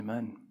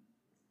Amen.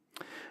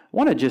 I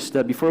want to just,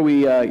 before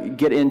we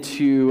get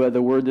into the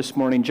Word this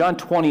morning, John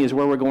 20 is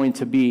where we're going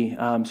to be.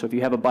 So if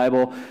you have a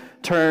Bible,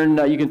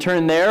 you can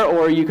turn there,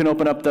 or you can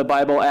open up the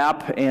Bible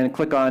app and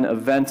click on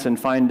Events and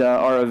find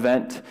our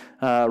event,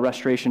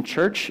 Restoration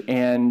Church,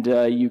 and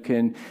you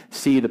can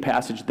see the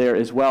passage there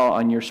as well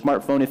on your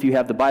smartphone if you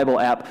have the Bible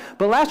app.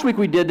 But last week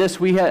we did this.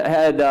 We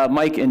had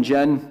Mike and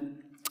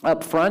Jen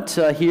up front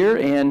here,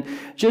 and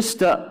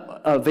just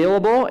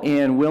available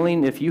and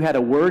willing, if you had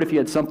a word, if you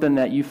had something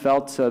that you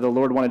felt the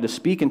Lord wanted to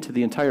speak into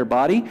the entire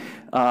body,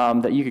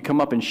 that you could come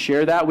up and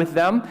share that with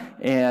them,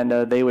 and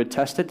they would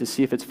test it to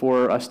see if it's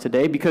for us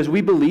today. Because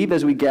we believe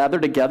as we gather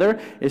together,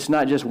 it's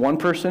not just one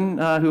person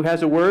who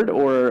has a word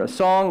or a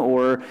song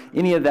or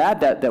any of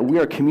that we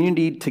are a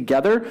community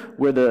together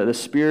where the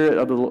Spirit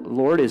of the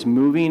Lord is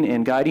moving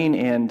and guiding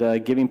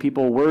and giving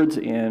people words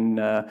and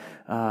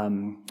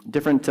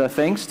different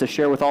things to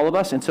share with all of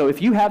us. And so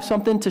if you have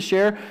something to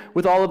share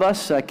with all of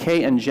us,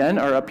 Kay and Jen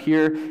are up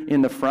here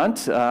in the front.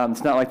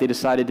 It's not like they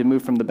decided to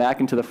move from the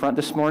back into the front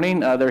this morning.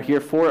 They're here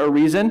for a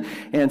reason.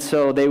 And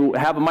so they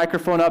have a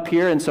microphone up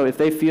here. And so if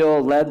they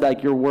feel led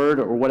like your word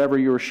or whatever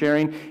you were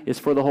sharing is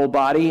for the whole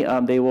body,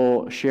 they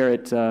will share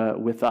it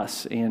with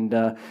us. And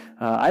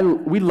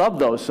we love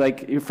those,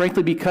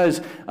 frankly,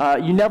 because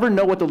you never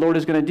know what the Lord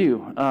is going to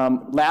do.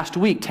 Last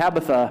week,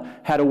 Tabitha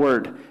had a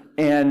word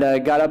and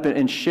got up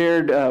and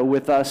shared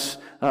with us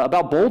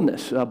about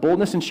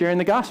boldness in sharing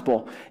the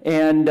gospel.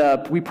 And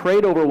we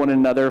prayed over one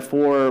another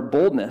for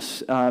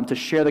boldness to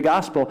share the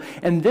gospel.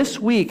 And this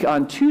week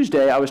on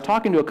Tuesday, I was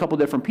talking to a couple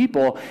different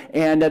people,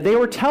 and they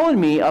were telling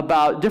me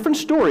about different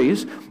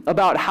stories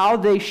about how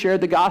they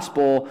shared the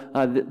gospel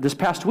this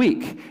past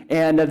week.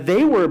 And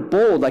they were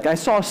bold. Like, I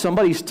saw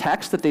somebody's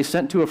text that they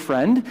sent to a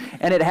friend,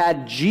 and it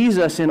had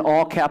Jesus in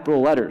all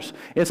capital letters.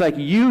 It's like,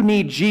 you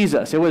need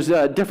Jesus. It was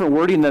different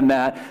wording than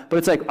that, but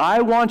it's like,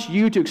 I want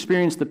you to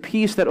experience the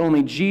peace that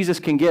only Jesus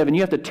can give, and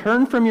you have to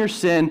turn from your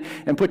sin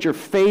and put your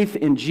faith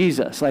in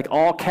Jesus, like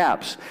all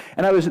caps.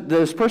 And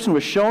this person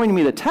was showing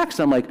me the text.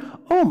 I'm like,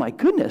 oh my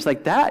goodness,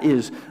 like that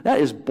is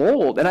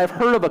bold. And I've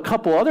heard of a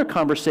couple other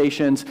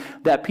conversations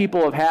that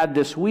people have had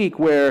this week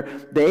where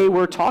they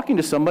were talking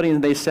to somebody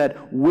and they said,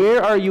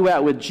 where are you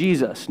at with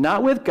Jesus?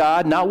 Not with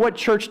God, not what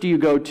church do you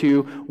go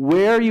to,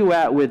 where are you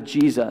at with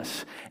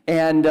Jesus?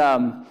 And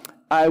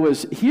I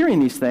was hearing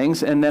these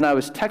things, and then I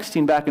was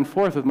texting back and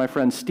forth with my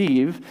friend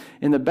Steve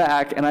in the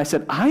back, and I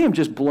said, I am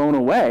just blown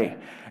away.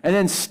 And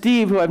then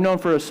Steve, who I've known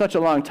for such a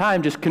long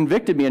time, just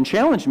convicted me and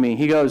challenged me.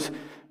 He goes,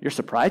 you're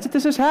surprised that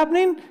this is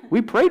happening?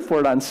 We prayed for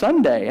it on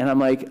Sunday. And I'm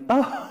like,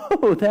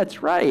 oh,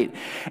 that's right.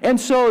 And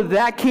so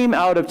that came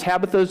out of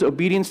Tabitha's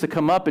obedience to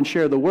come up and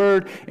share the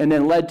word, and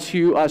then led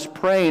to us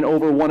praying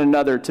over one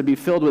another to be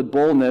filled with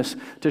boldness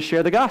to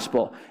share the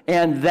gospel.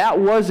 And that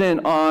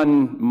wasn't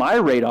on my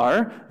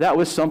radar. That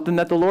was something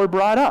that the Lord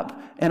brought up.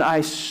 And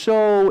I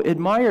so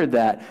admired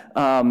that.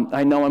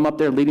 I know I'm up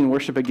there leading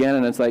worship again,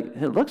 and it's like,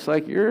 it looks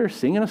like you're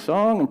singing a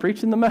song and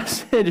preaching the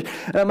message.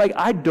 And I'm like,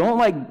 I don't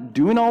like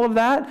doing all of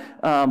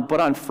that. But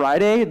on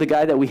Friday, the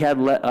guy that we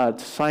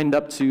had signed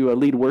up to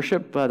lead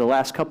worship for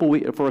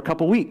a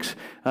couple weeks,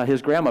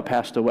 his grandma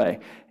passed away.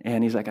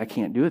 And he's like, I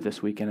can't do it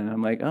this weekend. And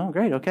I'm like, oh,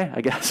 great, okay,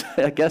 I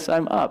guess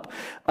I'm up.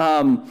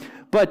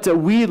 But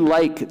we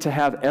like to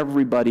have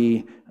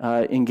everybody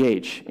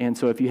engage. And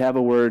so if you have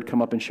a word,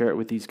 come up and share it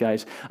with these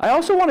guys. I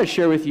also want to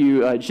share with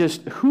you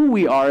just who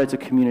we are as a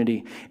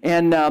community.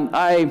 And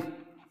I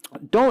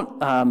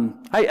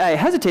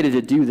hesitated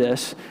to do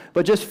this,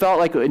 but just felt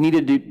like I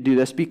needed to do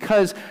this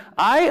because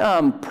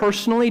I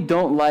personally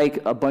don't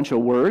like a bunch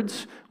of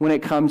words when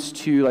it comes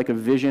to like a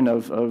vision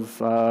of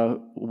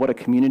what a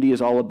community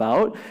is all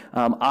about.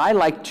 I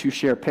like to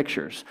share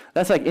pictures.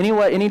 That's like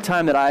any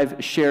time that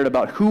I've shared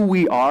about who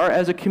we are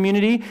as a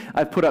community,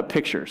 I've put up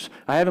pictures.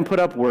 I haven't put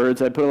up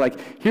words. I put like,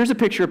 here's a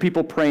picture of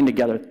people praying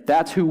together.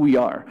 That's who we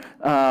are.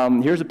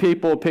 Here's a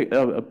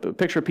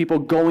picture of people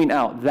going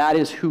out. That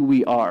is who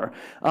we are.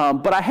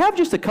 But I have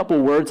just a couple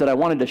words that I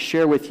wanted to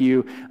share with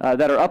you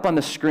that are up on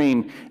the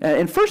screen.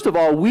 And first of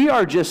all, we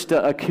are just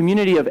a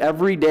community of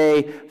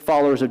everyday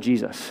followers of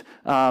Jesus.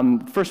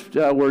 First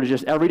word is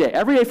just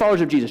everyday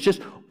followers of Jesus,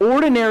 just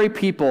ordinary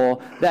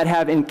people that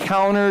have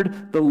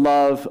encountered the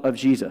love of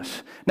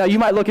Jesus. Now, you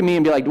might look at me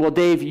and be like, well,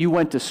 Dave, you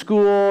went to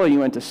school, you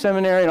went to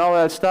seminary and all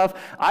that stuff.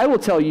 I will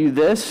tell you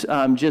this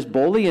just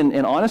boldly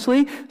and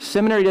honestly,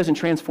 seminary doesn't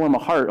transform a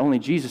heart, only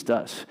Jesus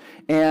does.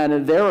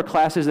 And there were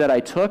classes that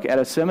I took at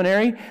a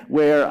seminary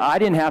where I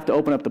didn't have to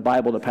open up the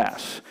Bible to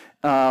pass.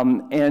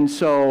 And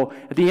so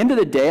at the end of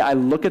the day, I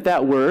look at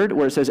that word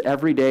where it says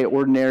everyday,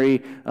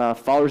 ordinary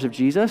followers of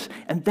Jesus,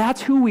 and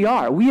that's who we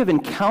are. We have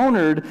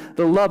encountered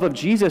the love of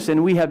Jesus,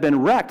 and we have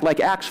been wrecked. Like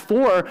Acts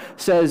 4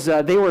 says,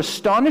 they were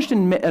astonished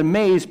and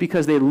amazed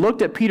because they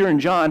looked at Peter and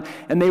John,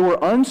 and they were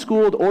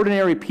unschooled,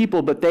 ordinary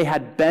people, but they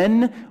had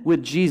been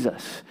with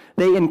Jesus.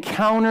 They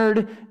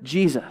encountered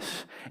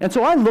Jesus. And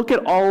so I look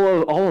at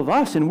all of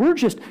us, and we're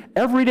just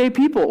everyday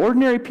people,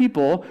 ordinary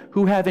people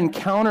who have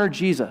encountered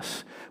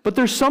Jesus. But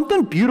there's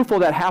something beautiful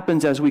that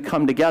happens as we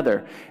come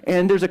together.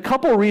 And there's a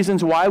couple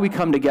reasons why we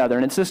come together.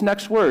 And it's this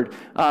next word.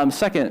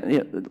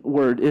 Second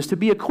word is to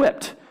be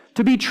equipped,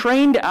 to be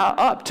trained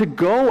up, to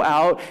go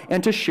out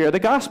and to share the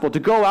gospel, to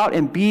go out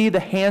and be the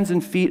hands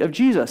and feet of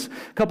Jesus.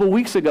 A couple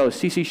weeks ago,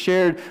 Cece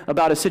shared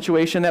about a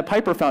situation that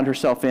Piper found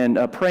herself in,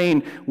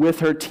 praying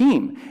with her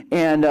team.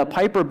 And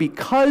Piper,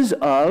 because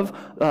of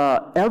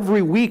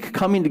every week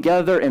coming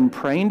together and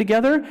praying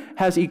together,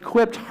 has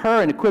equipped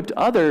her and equipped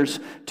others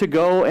to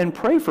go and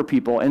pray for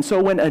people. And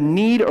so when a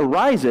need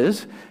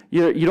arises,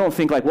 you don't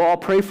think like, well, I'll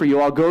pray for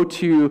you. I'll go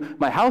to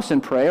my house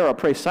and pray, or I'll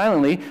pray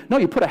silently. No,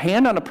 you put a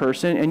hand on a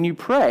person and you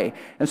pray.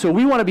 And so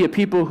we want to be a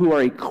people who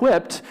are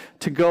equipped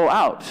to go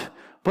out.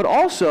 But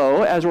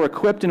also, as we're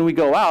equipped and we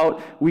go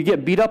out, we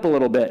get beat up a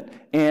little bit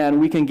and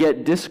we can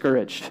get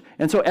discouraged.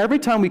 And so every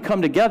time we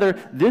come together,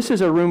 this is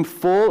a room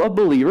full of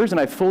believers, and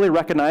I fully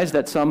recognize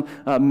that some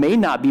may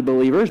not be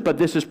believers, but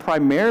this is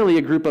primarily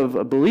a group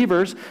of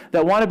believers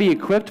that want to be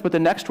equipped, but the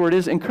next word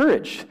is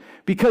encouraged.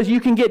 Because you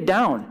can get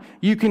down.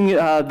 You can,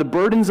 the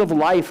burdens of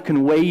life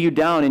can weigh you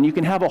down, and you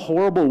can have a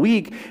horrible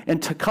week.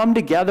 And to come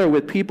together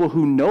with people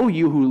who know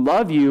you, who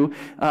love you,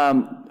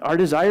 our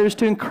desire is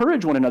to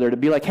encourage one another, to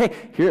be like, hey,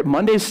 here,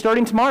 Monday's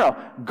starting tomorrow.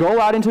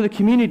 Go out into the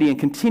community and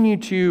continue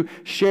to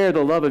share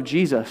the love of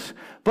Jesus.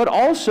 But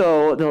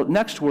also, the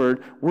next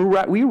word,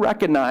 we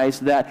recognize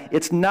that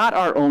it's not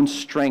our own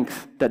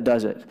strength that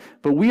does it,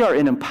 but we are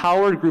an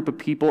empowered group of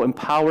people,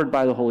 empowered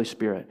by the Holy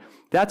Spirit.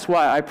 That's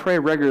why I pray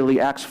regularly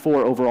Acts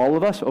 4 over all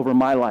of us, over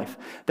my life,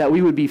 that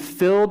we would be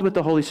filled with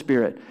the Holy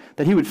Spirit,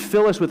 that he would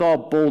fill us with all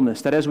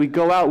boldness, that as we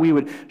go out, we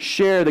would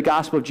share the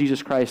gospel of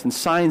Jesus Christ, and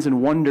signs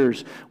and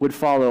wonders would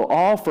follow,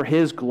 all for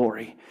his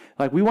glory.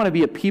 Like, we want to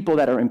be a people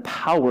that are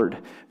empowered,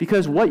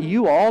 because what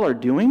you all are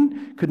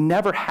doing could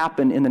never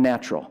happen in the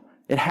natural.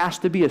 It has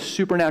to be a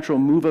supernatural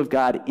move of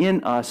God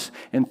in us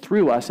and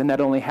through us, and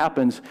that only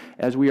happens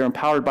as we are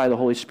empowered by the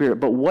Holy Spirit.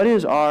 But what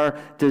is our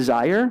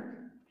desire?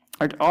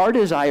 Our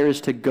desire is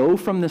to go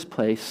from this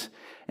place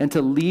and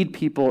to lead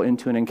people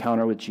into an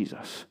encounter with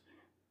Jesus.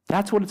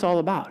 That's what it's all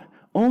about.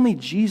 Only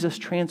Jesus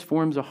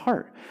transforms a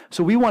heart.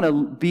 So we want to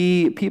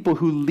be people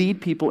who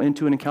lead people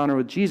into an encounter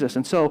with Jesus.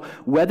 And so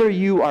whether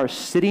you are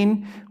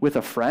sitting with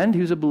a friend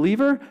who's a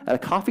believer at a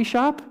coffee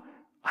shop,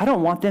 I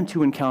don't want them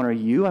to encounter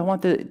you. I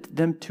want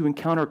them to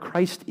encounter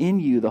Christ in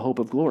you, the hope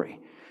of glory.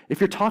 If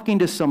you're talking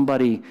to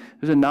somebody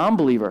who's a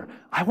non-believer,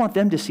 I want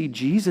them to see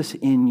Jesus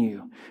in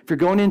you. If you're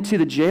going into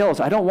the jails,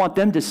 I don't want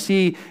them to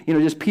see,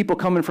 just people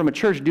coming from a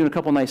church doing a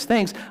couple nice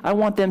things. I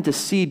want them to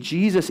see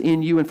Jesus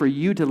in you, and for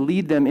you to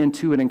lead them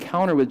into an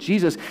encounter with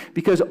Jesus,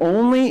 because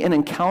only an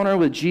encounter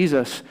with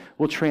Jesus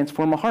will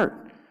transform a heart.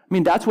 I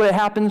mean, that's what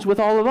happens with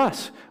all of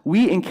us.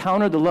 We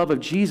encounter the love of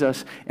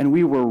Jesus, and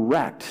we were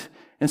wrecked.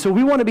 And so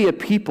we want to be a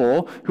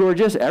people who are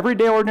just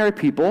everyday, ordinary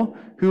people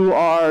who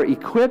are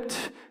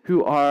equipped,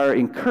 who are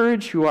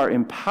encouraged, who are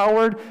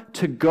empowered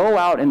to go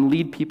out and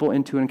lead people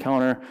into an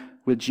encounter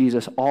with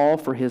Jesus, all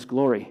for his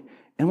glory.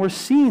 And we're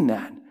seeing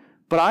that.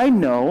 But I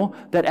know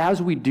that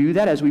as we do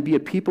that, as we be a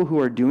people who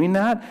are doing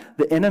that,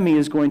 the enemy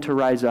is going to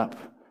rise up.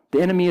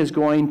 The enemy is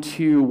going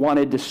to want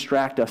to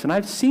distract us. And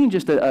I've seen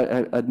just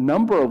a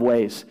number of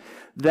ways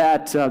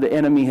that the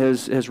enemy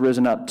has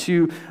risen up.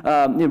 To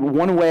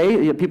one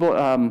way, people,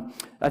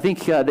 I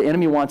think the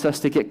enemy wants us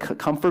to get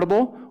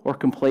comfortable or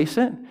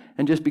complacent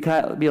and just be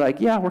like,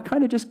 yeah, we're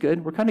kind of just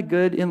good. We're kind of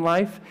good in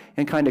life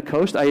and kind of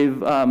coast.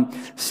 I've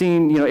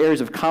seen areas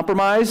of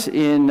compromise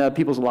in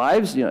people's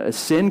lives,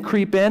 sin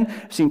creep in.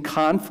 I've seen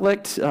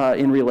conflict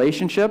in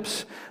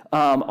relationships.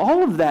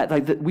 All of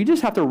that, we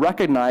just have to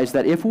recognize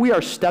that if we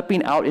are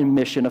stepping out in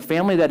mission, a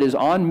family that is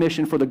on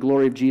mission for the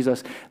glory of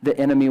Jesus, the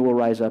enemy will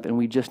rise up, and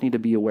we just need to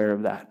be aware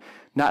of that.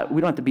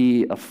 We don't have to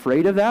be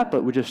afraid of that,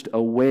 but we're just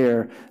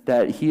aware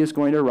that he is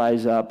going to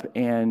rise up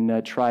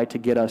and try to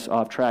get us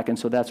off track. And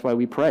so that's why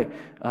we pray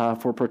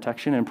for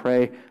protection and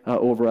pray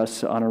over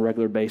us on a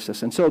regular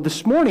basis. And so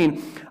this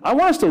morning, I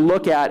want us to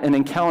look at an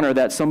encounter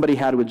that somebody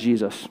had with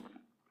Jesus.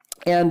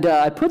 And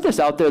I put this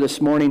out there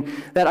this morning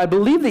that I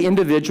believe the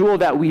individual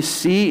that we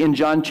see in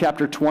John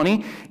chapter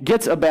 20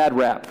 gets a bad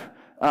rap.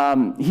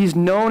 He's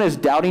known as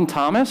Doubting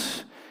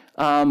Thomas,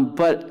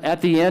 but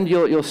at the end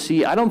you'll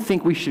see, I don't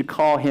think we should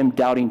call him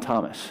Doubting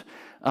Thomas.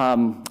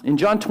 In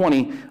John 20,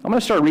 I'm going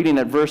to start reading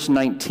at verse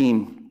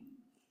 19.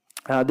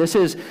 This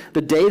is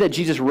the day that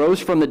Jesus rose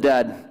from the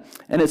dead.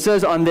 And it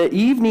says, on the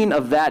evening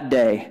of that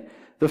day,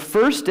 the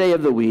first day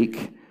of the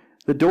week,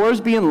 the doors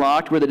being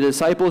locked where the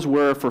disciples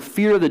were for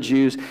fear of the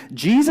Jews,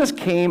 Jesus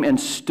came and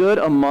stood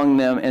among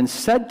them and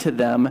said to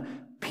them,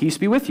 "Peace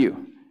be with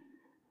you."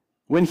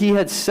 When he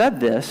had said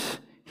this,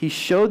 he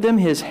showed them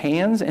his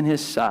hands and his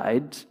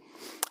side.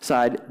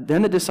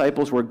 Then the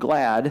disciples were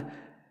glad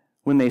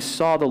when they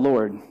saw the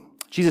Lord.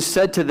 Jesus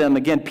said to them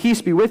again,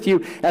 "Peace be with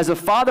you. As the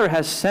Father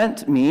has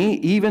sent me,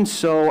 even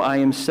so I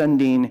am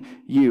sending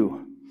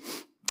you."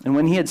 And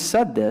when he had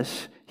said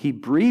this, he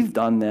breathed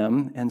on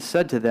them and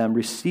said to them,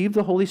 "Receive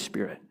the Holy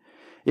Spirit.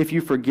 If you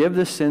forgive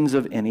the sins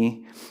of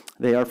any,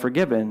 they are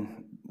forgiven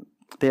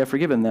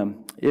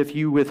them. If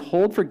you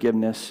withhold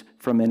forgiveness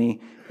from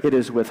any, it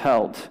is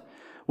withheld.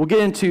 We'll get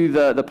into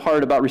the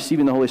part about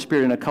receiving the Holy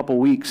Spirit in a couple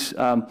weeks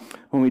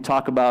when we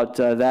talk about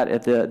that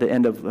at the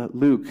end of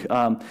Luke.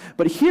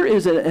 But here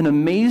is an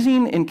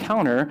amazing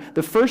encounter.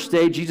 The first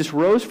day, Jesus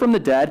rose from the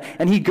dead,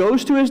 and he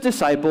goes to his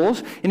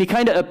disciples, and he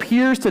kind of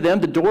appears to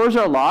them. The doors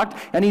are locked,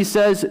 and he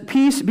says,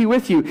 "Peace be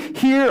with you.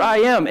 Here I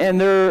am."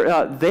 And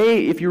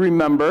they, if you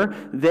remember,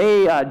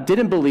 they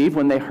didn't believe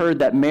when they heard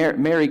that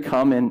Mary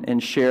come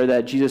and share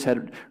that Jesus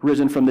had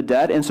risen from the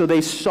dead. And so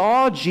they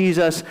saw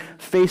Jesus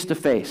face to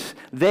face.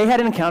 They had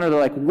an encounter. They're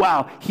like,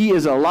 wow, he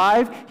is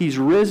alive. He's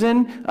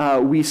risen.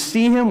 We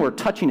see him. We're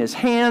touching his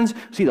hands.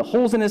 See the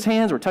holes in his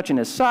hands. We're touching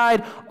his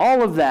side.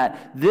 All of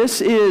that.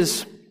 This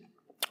is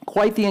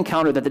quite the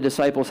encounter that the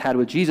disciples had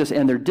with Jesus,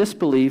 and their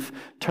disbelief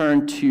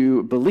turned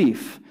to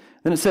belief.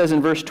 Then it says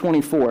in verse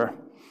 24,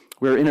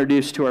 we're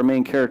introduced to our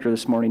main character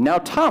this morning. Now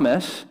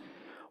Thomas,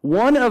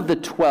 one of the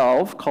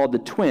 12, called the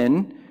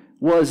twin,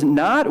 was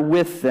not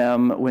with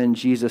them when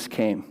Jesus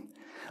came.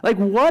 Like,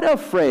 what a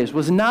phrase,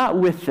 was not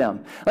with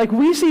them. Like,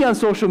 we see on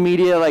social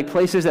media, like,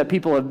 places that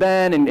people have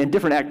been and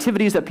different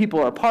activities that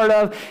people are a part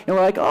of, and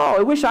we're like, oh,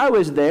 I wish I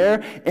was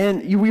there.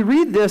 And we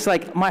read this,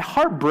 like, my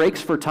heart breaks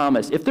for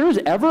Thomas. If there was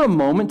ever a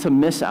moment to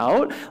miss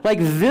out, like,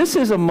 this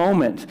is a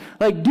moment.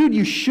 Like, dude,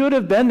 you should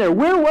have been there.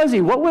 Where was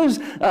he? What was,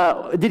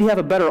 did he have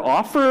a better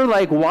offer?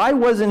 Like, why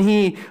wasn't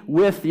he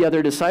with the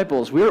other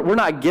disciples? We're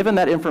not given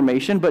that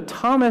information, but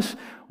Thomas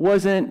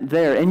wasn't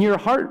there. And your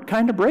heart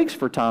kind of breaks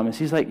for Thomas.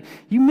 He's like,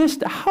 you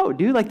missed out,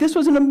 dude. Like, this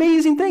was an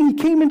amazing thing. He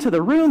came into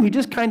the room. He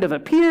just kind of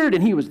appeared,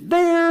 and he was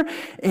there,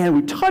 and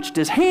we touched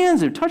his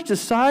hands and touched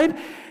his side,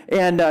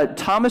 and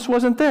Thomas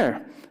wasn't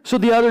there. So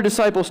the other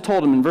disciples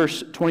told him in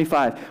verse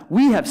 25,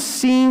 "We have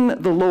seen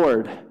the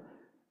Lord."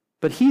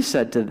 But he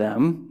said to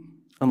them,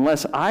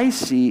 "Unless I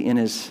see in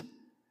his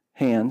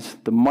hands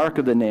the mark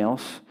of the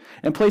nails,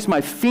 and place my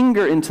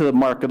finger into the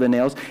mark of the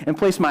nails, and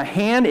place my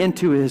hand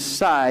into his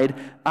side,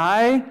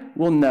 I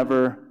will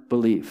never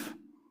believe."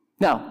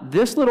 Now,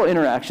 this little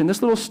interaction,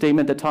 this little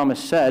statement that Thomas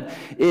said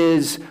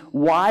is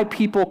why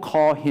people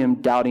call him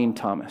Doubting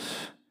Thomas.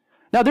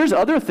 Now, there's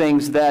other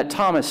things that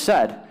Thomas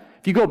said.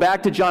 If you go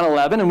back to John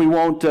 11, and we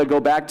won't go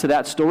back to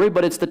that story,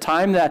 but it's the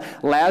time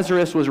that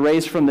Lazarus was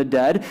raised from the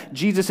dead.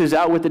 Jesus is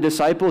out with the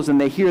disciples,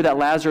 and they hear that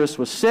Lazarus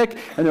was sick,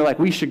 and they're like,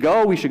 we should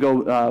go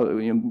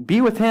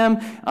be with him.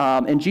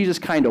 And Jesus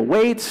kind of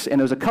waits,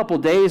 and it was a couple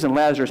days, and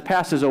Lazarus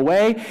passes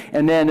away,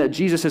 and then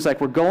Jesus is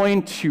like, we're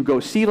going to go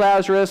see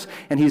Lazarus,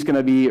 and he's going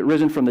to be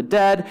risen from the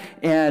dead.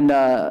 And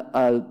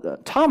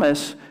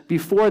Thomas,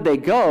 before they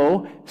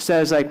go,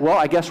 says like, well,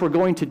 I guess we're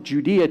going to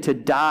Judea to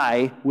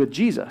die with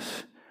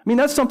Jesus. I mean,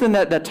 that's something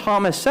that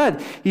Thomas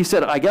said. He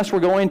said, I guess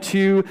we're going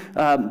to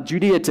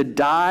Judea to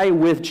die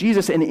with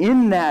Jesus. And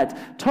in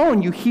that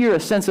tone, you hear a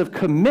sense of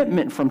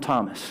commitment from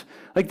Thomas.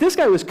 Like, this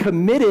guy was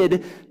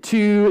committed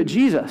to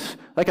Jesus.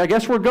 Like, I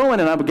guess we're going,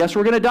 and I guess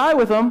we're going to die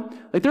with him.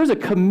 Like, there's a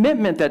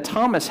commitment that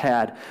Thomas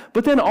had.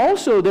 But then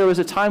also there was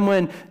a time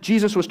when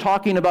Jesus was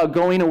talking about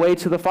going away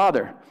to the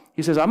Father.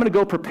 He says, I'm going to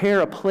go prepare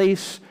a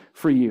place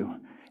for you.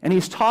 And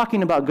he's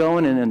talking about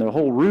going and the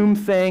whole room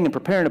thing and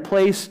preparing a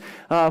place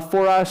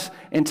for us.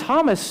 And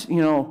Thomas,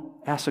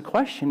 asks a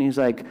question. He's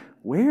like,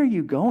 where are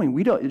you going?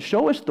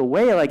 Show us the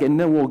way, and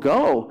then we'll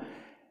go.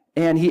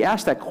 And he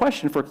asked that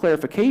question for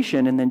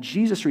clarification. And then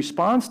Jesus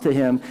responds to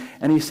him,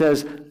 and he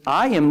says,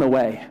 I am the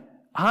way.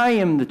 I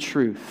am the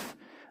truth.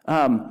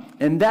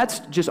 And that's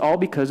just all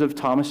because of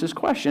Thomas's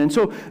question. And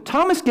so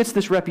Thomas gets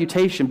this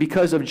reputation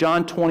because of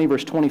John 20,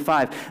 verse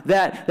 25,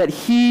 that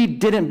he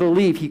didn't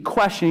believe. He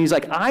questioned. He's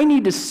like, I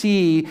need to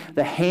see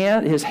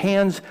his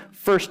hands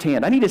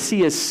firsthand. I need to see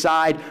his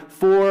side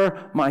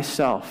for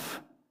myself.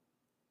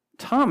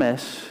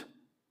 Thomas,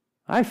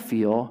 I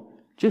feel,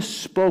 just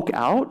spoke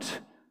out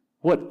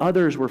what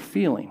others were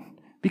feeling.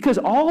 Because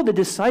all the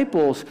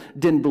disciples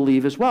didn't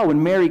believe as well.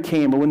 When Mary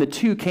came, or when the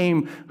two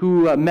came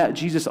who met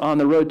Jesus on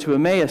the road to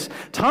Emmaus,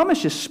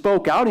 Thomas just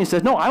spoke out and he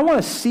says, no, I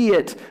want to see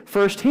it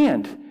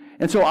firsthand.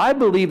 And so I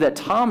believe that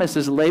Thomas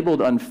is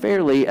labeled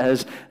unfairly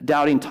as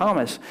Doubting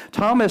Thomas.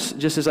 Thomas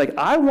just is like,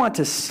 I want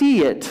to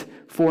see it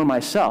for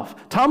myself.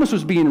 Thomas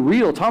was being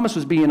real. Thomas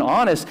was being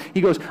honest. He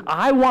goes,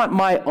 I want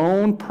my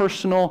own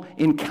personal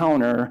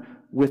encounter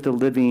with the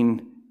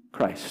living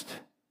Christ,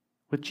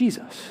 with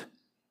Jesus.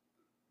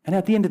 And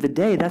at the end of the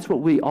day, that's what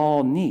we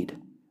all need.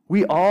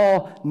 We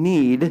all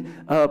need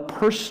a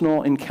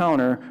personal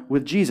encounter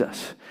with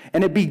Jesus.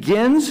 And it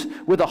begins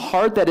with a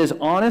heart that is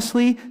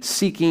honestly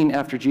seeking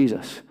after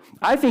Jesus.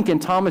 I think in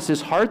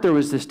Thomas's heart there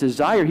was this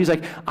desire. He's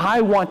like,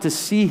 I want to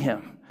see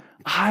him.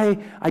 I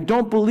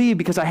don't believe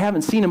because I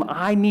haven't seen him.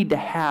 I need to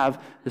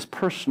have this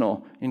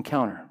personal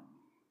encounter.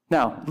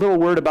 Now, a little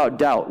word about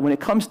doubt. When it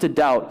comes to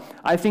doubt,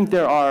 I think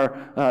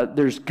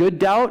there's good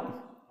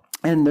doubt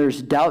and there's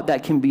doubt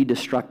that can be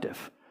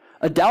destructive.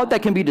 A doubt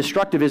that can be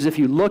destructive is if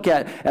you look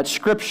at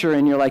Scripture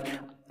and you're like,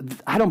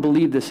 I don't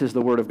believe this is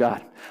the Word of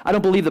God. I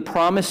don't believe the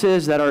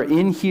promises that are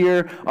in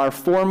here are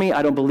for me.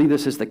 I don't believe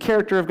this is the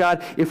character of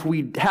God. If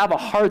we have a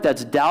heart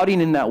that's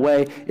doubting in that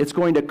way, it's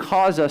going to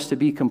cause us to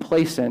be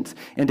complacent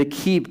and to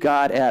keep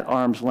God at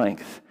arm's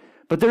length.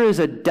 But there is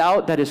a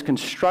doubt that is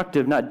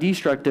constructive, not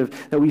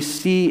destructive, that we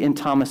see in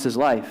Thomas's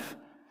life.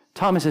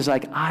 Thomas is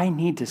like, I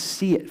need to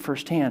see it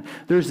firsthand.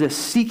 There's this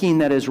seeking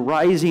that is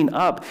rising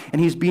up,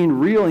 and he's being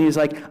real, and he's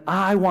like,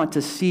 I want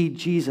to see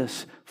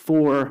Jesus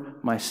for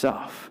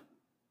myself.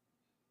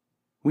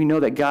 We know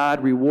that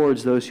God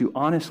rewards those who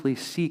honestly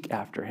seek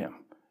after him.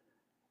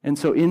 And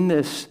so in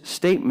this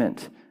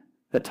statement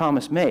that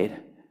Thomas made,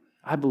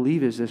 I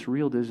believe is this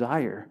real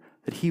desire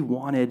that he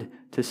wanted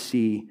to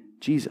see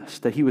Jesus,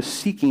 that he was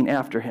seeking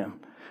after him.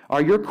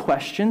 Are your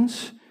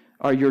questions,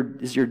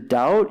 is your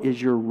doubt,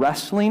 is your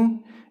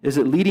wrestling, is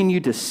it leading you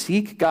to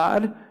seek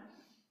God,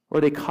 or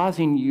are they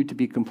causing you to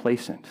be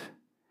complacent?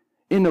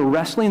 In the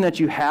wrestling that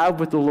you have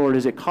with the Lord,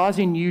 is it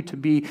causing you to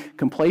be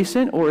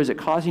complacent, or is it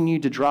causing you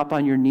to drop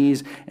on your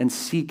knees and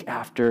seek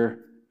after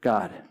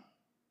God? I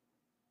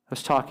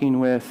was talking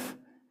with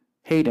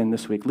Hayden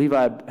this week.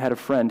 Levi had a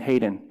friend,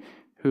 Hayden,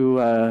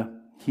 who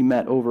he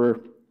met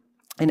over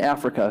in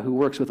Africa, who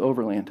works with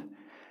Overland.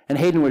 And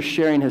Hayden was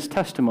sharing his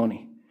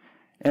testimony.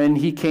 And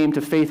he came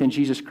to faith in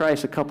Jesus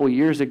Christ a couple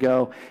years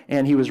ago,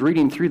 and he was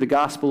reading through the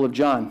Gospel of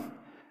John.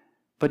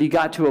 But he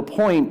got to a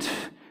point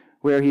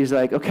where he's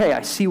like, okay,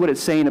 I see what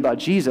it's saying about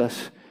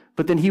Jesus,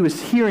 but then he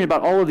was hearing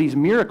about all of these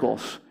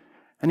miracles.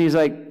 And he's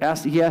like,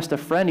 he asked a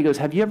friend, he goes,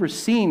 have you ever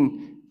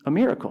seen a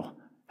miracle?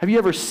 Have you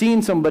ever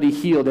seen somebody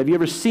healed? Have you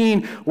ever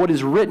seen what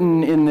is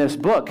written in this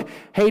book?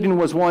 Hayden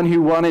was one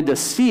who wanted to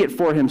see it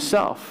for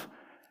himself.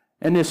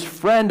 And this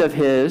friend of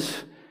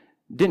his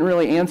didn't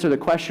really answer the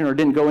question or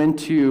didn't go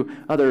into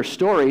other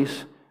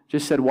stories,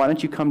 just said, why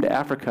don't you come to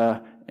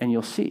Africa and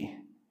you'll see.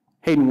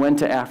 Hayden went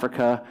to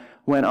Africa,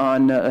 went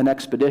on an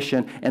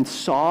expedition, and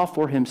saw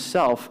for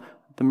himself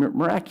the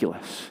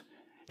miraculous.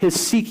 His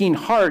seeking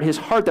heart, his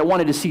heart that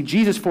wanted to see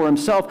Jesus for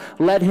himself,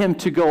 led him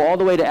to go all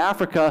the way to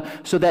Africa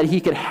so that he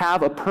could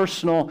have a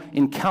personal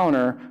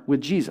encounter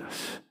with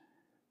Jesus.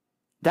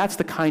 That's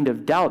the kind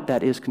of doubt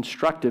that is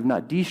constructive,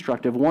 not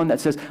destructive. One that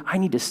says, I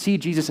need to see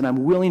Jesus and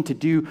I'm willing to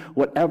do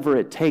whatever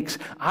it takes.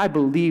 I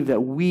believe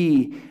that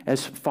we,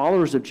 as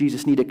followers of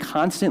Jesus, need to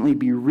constantly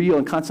be real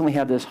and constantly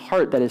have this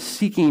heart that is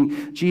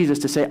seeking Jesus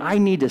to say, I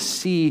need to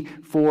see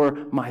for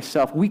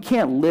myself. We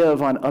can't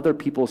live on other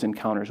people's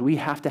encounters. We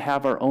have to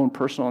have our own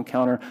personal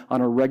encounter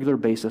on a regular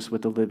basis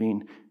with the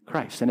living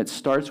Christ. And it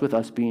starts with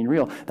us being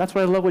real. That's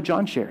why I love what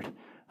John shared.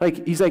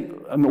 He's like,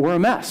 we're a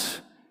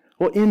mess.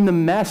 Well, in the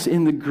mess,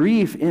 in the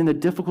grief, in the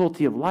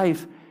difficulty of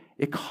life,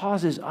 it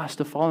causes us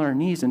to fall on our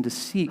knees and to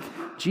seek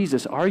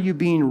Jesus. Are you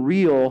being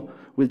real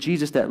with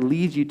Jesus that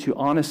leads you to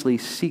honestly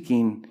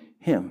seeking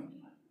him?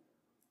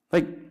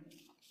 The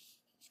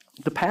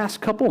past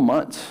couple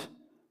months,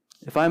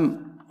 if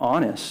I'm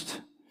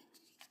honest,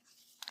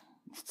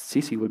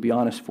 Cece would be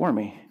honest for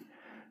me,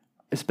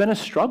 it's been a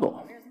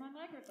struggle. Where's my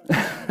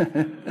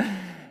microphone?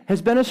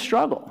 It's been a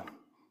struggle.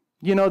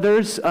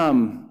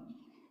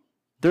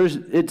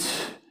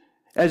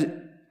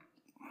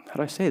 How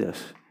do I say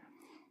this?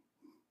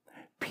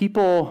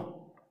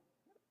 People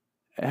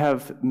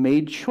have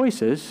made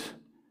choices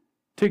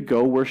to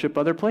go worship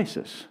other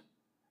places.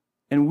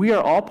 And we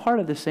are all part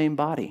of the same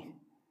body.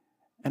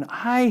 And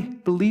I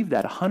believe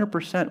that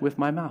 100% with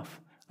my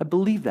mouth. I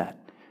believe that.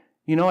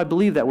 I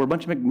believe that we're a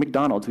bunch of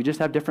McDonald's. We just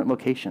have different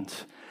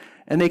locations.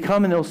 And they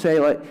come and they'll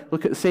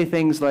say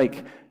things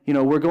like,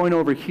 we're going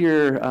over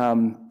here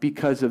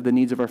because of the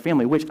needs of our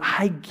family, which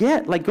I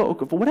get, go,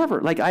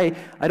 whatever. I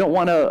don't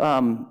want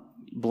to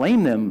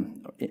blame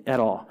them at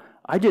all.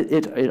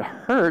 It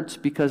hurts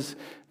because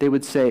they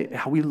would say,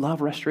 we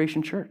love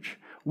Restoration Church.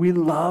 We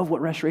love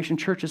what Restoration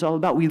Church is all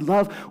about. We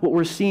love what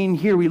we're seeing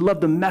here. We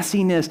love the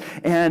messiness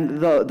and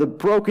the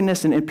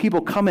brokenness and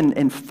people coming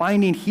and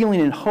finding healing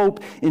and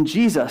hope in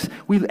Jesus.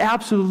 We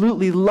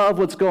absolutely love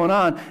what's going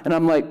on. And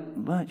I'm like,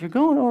 but you're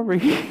going over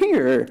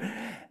here.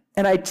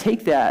 And I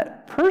take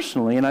that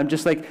personally, and I'm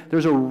just like,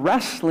 there's a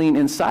wrestling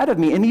inside of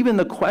me. And even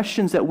the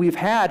questions that we've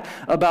had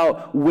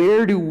about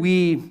where do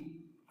we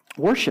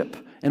worship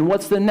and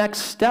what's the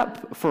next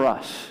step for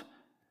us?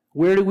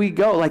 Where do we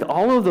go?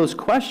 All of those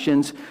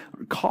questions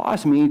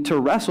cause me to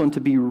wrestle and to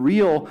be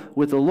real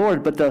with the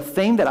Lord. But the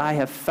thing that I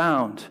have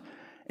found,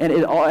 and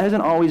it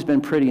hasn't always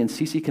been pretty, and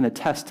Cece can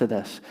attest to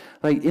this,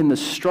 in the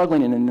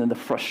struggling and in the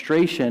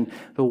frustration,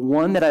 the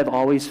one that I've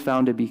always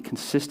found to be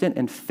consistent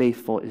and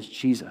faithful is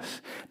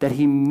Jesus. That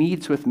he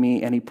meets with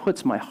me and he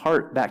puts my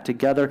heart back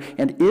together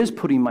and is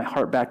putting my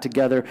heart back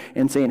together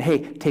and saying,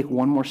 hey, take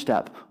one more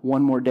step,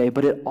 one more day.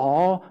 But it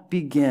all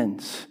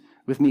begins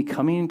with me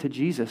coming to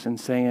Jesus and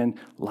saying,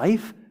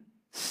 life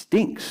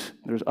stinks.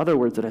 There's other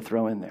words that I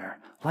throw in there.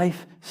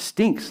 Life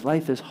stinks.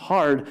 Life is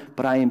hard,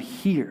 but I am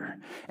here.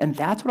 And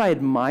that's what I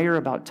admire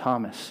about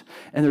Thomas.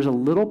 And there's a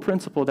little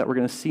principle that we're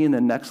going to see in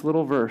the next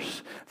little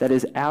verse that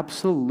is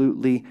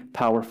absolutely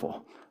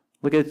powerful.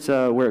 Look at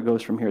where it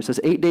goes from here. It says,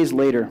 8 days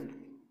later,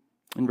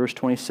 in verse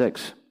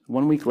 26,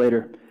 1 week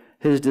later,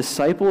 His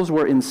disciples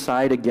were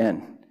inside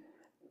again,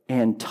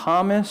 and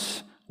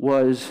Thomas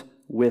was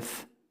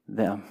with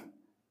them.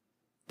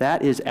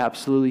 That is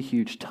absolutely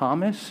huge.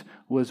 Thomas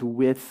was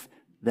with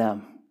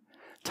them.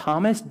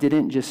 Thomas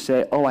didn't just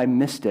say, oh, I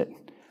missed it.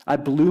 I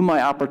blew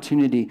my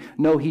opportunity.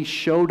 No, he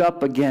showed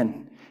up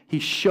again. He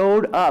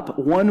showed up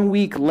 1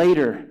 week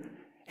later,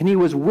 and he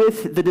was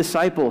with the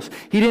disciples.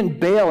 He didn't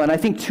bail, and I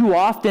think too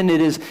often it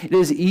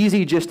is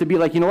easy just to be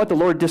like, you know what, the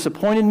Lord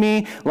disappointed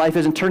me. Life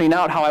isn't turning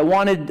out how I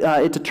wanted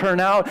it to turn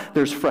out.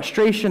 There's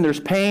frustration,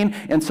 there's pain,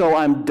 and so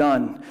I'm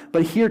done.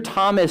 But here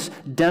Thomas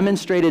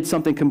demonstrated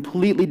something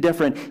completely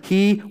different.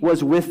 He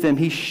was with them.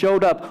 He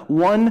showed up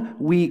 1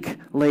 week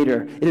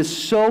later. It is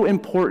so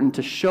important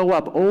to show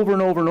up over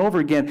and over and over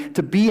again,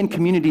 to be in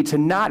community, to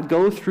not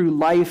go through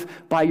life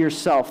by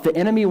yourself. The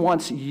enemy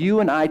wants you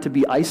and I to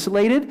be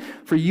isolated,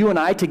 for you and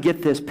I to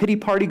get this pity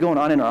party going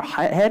on in our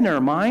head and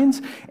our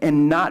minds,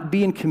 and not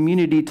be in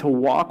community to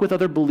walk with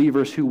other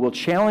believers who will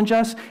challenge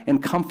us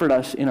and comfort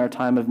us in our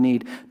time of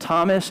need.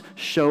 Thomas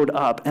showed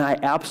up, and I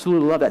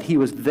absolutely love that. He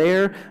was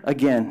there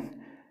again.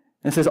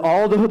 And it says,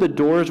 although the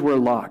doors were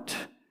locked,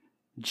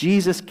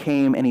 Jesus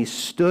came and he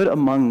stood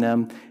among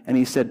them, and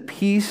he said,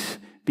 peace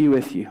be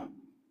with you.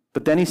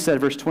 But then he said,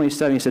 verse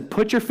 27, he said,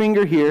 put your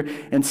finger here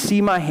and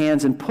see my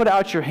hands, and put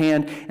out your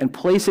hand and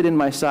place it in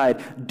my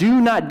side. Do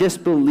not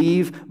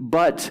disbelieve,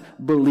 but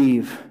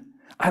believe.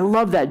 I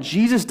love that.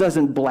 Jesus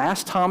doesn't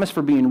blast Thomas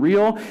for being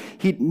real.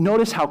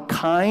 Notice how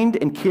kind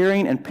and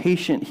caring and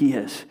patient he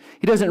is.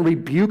 He doesn't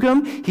rebuke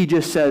him. He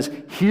just says,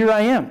 here I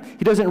am.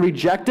 He doesn't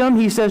reject him.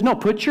 He says, no,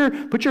 put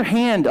your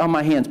hand on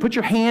my hands. Put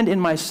your hand in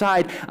my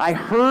side. I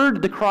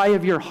heard the cry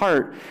of your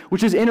heart,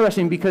 which is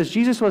interesting because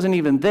Jesus wasn't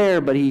even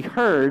there, but he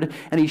heard,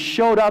 and he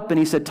showed up, and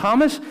he said,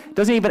 Thomas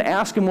doesn't even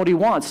ask him what he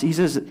wants. He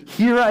says,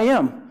 here I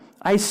am.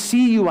 I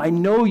see you. I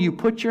know you.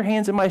 Put your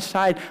hands in my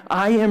side.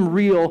 I am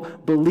real.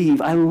 Believe.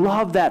 I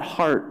love that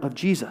heart of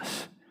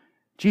Jesus.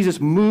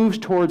 Jesus moves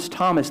towards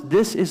Thomas.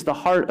 This is the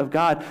heart of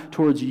God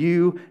towards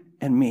you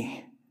and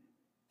me.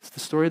 It's the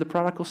story of the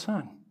prodigal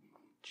son.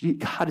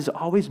 God is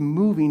always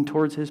moving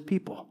towards his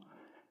people.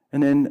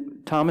 And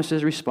then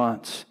Thomas's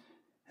response,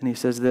 and he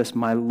says this,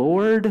 my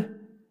Lord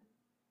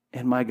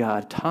and my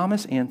God.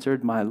 Thomas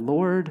answered, my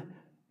Lord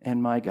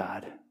and my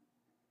God.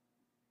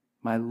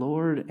 My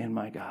Lord and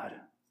my God.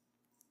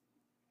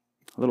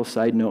 A little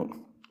side note,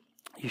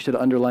 you should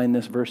underline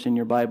this verse in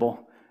your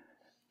Bible,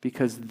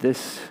 because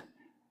this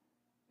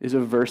is a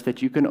verse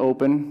that you can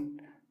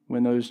open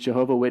when those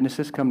Jehovah's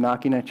Witnesses come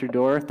knocking at your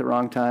door at the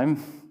wrong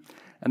time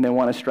and they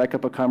want to strike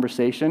up a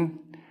conversation.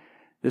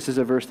 This is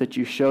a verse that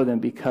you show them,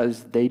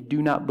 because they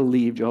do not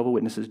believe, Jehovah's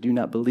Witnesses do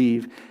not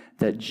believe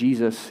that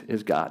Jesus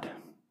is God.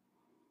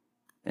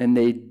 And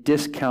they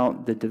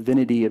discount the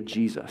divinity of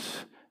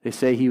Jesus. They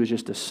say he was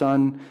just a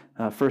son,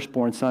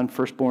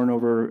 firstborn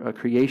over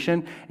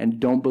creation, and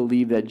don't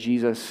believe that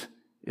Jesus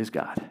is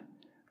God.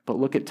 But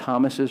look at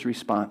Thomas's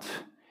response.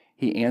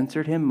 He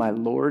answered him, my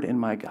Lord and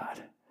my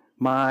God.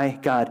 My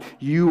God,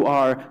 you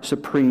are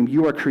supreme.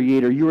 You are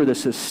creator. You are the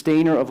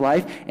sustainer of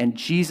life. And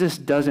Jesus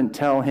doesn't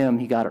tell him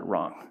he got it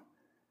wrong.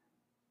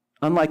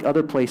 Unlike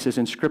other places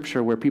in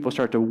Scripture where people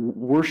start to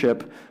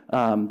worship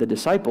the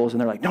disciples, and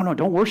they're like, no,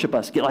 don't worship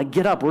us.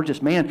 Get up. We're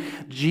just man.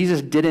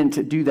 Jesus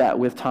didn't do that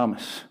with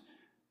Thomas.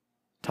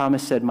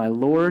 Thomas said, my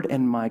Lord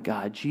and my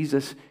God.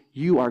 Jesus,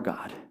 you are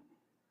God.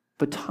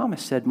 But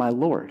Thomas said, my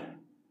Lord,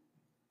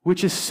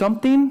 which is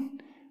something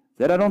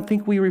that I don't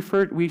think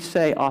we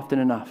say often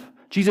enough.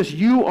 Jesus,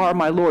 you are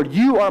my Lord.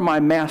 You are my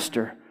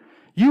master.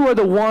 You are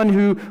the one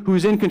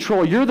who's in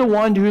control. You're the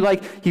one who,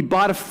 he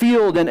bought a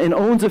field and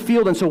owns a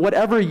field, and so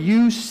whatever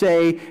you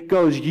say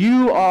goes.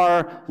 You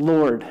are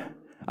Lord.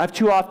 I've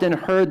too often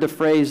heard the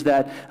phrase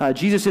that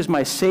Jesus is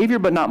my Savior,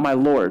 but not my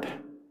Lord.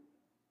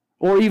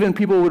 Or even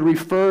people would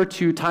refer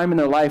to time in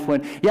their life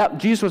when,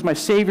 Jesus was my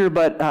Savior,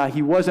 but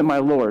he wasn't my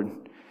Lord,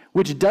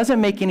 which doesn't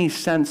make any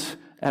sense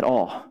at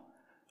all.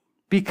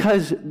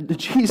 Because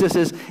Jesus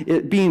is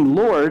being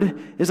Lord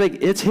is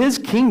it's his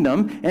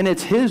kingdom and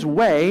it's his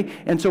way.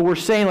 And so we're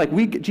saying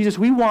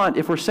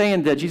if we're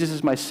saying that Jesus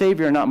is my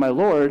Savior and not my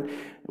Lord,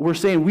 we're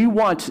saying we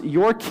want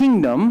your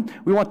kingdom,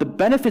 we want the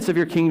benefits of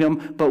your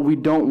kingdom, but we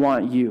don't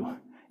want you.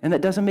 And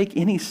that doesn't make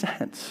any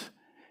sense.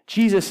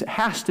 Jesus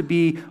has to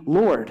be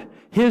Lord.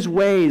 His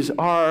ways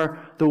are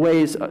the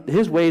ways,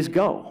 his ways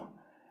go.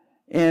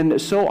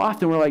 And so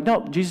often we're like,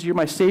 no, Jesus, you're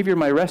my Savior,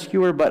 my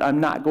rescuer, but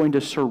I'm not going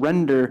to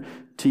surrender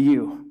to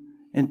you.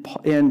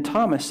 And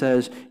Thomas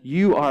says,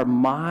 you are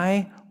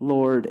my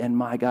Lord and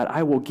my God.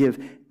 I will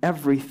give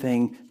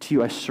everything to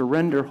you. I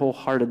surrender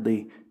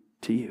wholeheartedly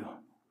to you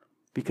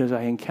because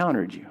I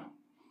encountered you.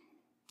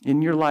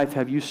 In your life,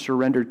 have you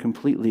surrendered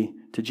completely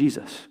to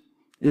Jesus?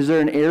 Is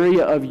there an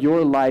area of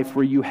your life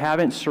where you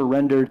haven't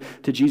surrendered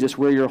to Jesus,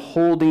 where you're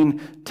holding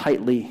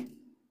tightly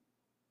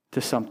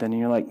to something and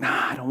you're like,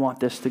 I don't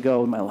want this to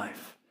go in my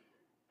life?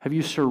 Have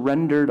you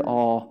surrendered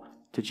all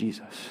to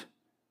Jesus?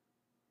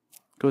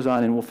 Goes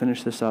on, and we'll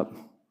finish this up.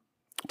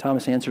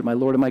 Thomas answered, my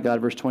Lord and my God,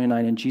 verse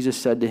 29, and Jesus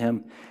said to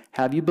him,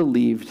 have you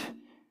believed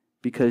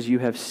because you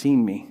have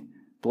seen me?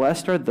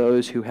 Blessed are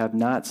those who have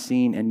not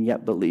seen and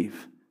yet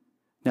believe.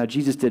 Now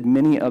Jesus did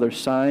many other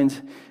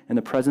signs in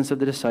the presence of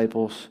the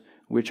disciples,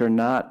 which are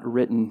not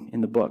written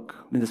in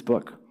this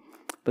book.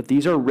 But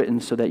these are written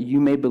so that you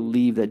may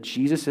believe that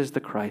Jesus is the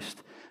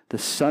Christ, the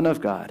Son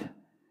of God,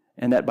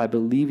 and that by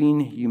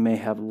believing you may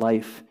have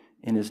life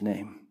in his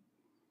name.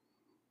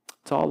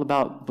 It's all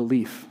about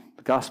belief.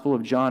 The Gospel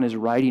of John is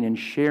writing and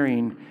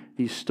sharing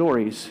these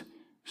stories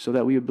so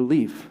that we would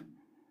believe.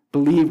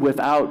 Believe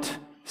without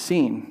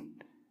seeing.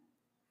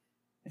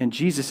 And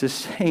Jesus is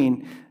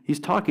saying, he's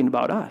talking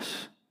about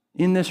us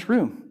in this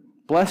room.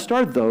 Blessed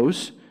are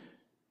those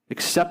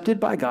accepted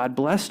by God.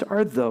 Blessed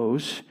are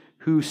those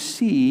who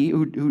see,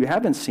 who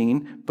haven't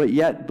seen, but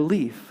yet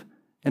believe.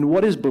 And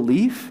what is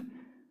belief?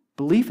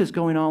 Belief is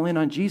going all in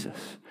on Jesus.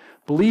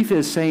 Belief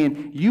is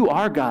saying, you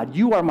are God,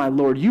 you are my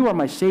Lord, you are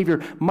my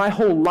Savior, my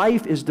whole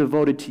life is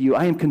devoted to you.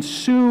 I am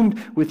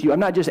consumed with you. I'm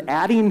not just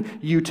adding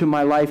you to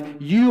my life,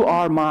 you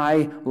are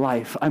my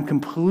life. I'm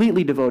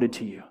completely devoted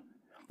to you.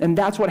 And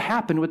that's what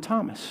happened with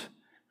Thomas.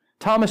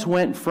 Thomas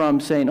went from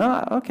saying,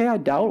 okay, I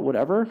doubt,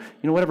 whatever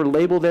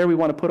label there we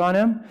want to put on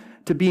him,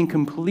 to being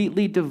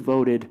completely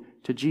devoted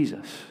to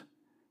Jesus.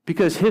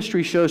 Because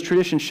history shows,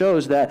 tradition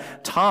shows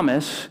that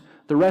Thomas,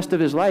 the rest of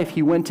his life,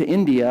 he went to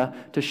India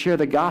to share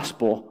the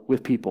gospel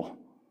with people,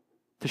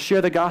 to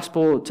share the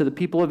gospel to the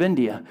people of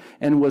India,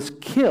 and was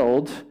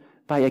killed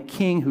by a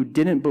king who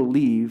didn't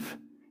believe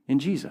in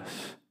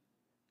Jesus.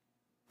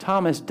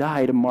 Thomas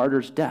died a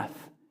martyr's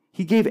death.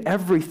 He gave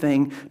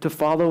everything to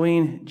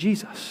following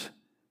Jesus.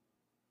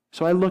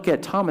 So I look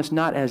at Thomas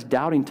not as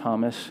doubting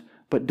Thomas,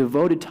 but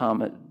devoted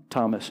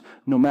Thomas,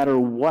 no matter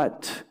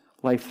what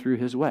life threw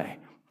his way,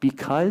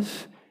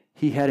 because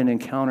he had an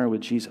encounter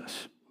with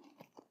Jesus.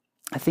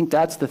 I think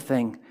that's the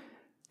thing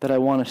that I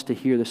want us to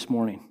hear this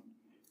morning,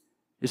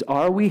 is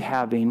are we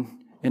having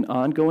an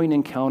ongoing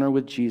encounter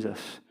with Jesus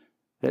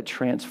that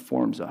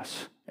transforms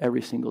us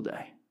every single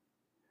day?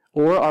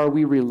 Or are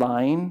we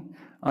relying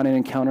on an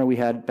encounter we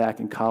had back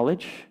in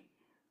college?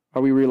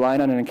 Are we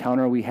relying on an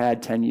encounter we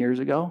had 10 years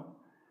ago?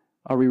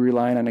 Are we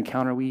relying on an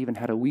encounter we even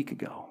had a week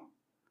ago?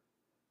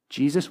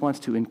 Jesus wants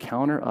to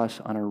encounter us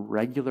on a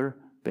regular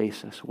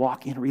basis,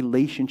 walk in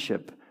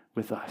relationship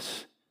with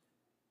us.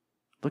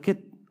 Look at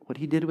what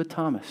he did with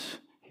Thomas.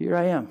 Here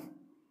I am.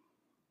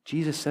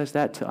 Jesus says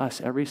that to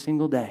us every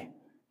single day.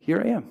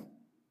 Here I am.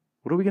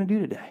 What are we going to do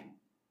today?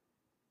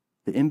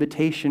 The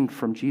invitation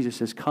from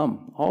Jesus is,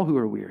 come, all who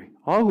are weary,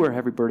 all who are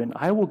heavy burdened,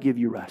 I will give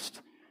you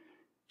rest.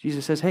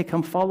 Jesus says, hey,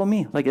 come follow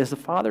me. Like as the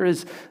Father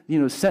has,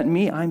 sent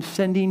me, I'm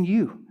sending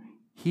you.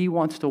 He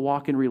wants to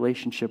walk in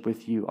relationship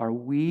with you. Are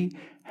you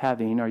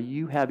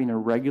having a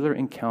regular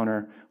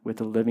encounter with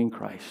the living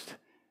Christ,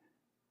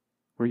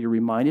 where you're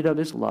reminded of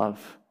his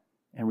love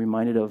and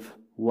reminded of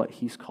what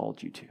he's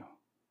called you to?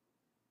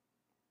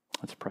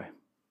 Let's pray.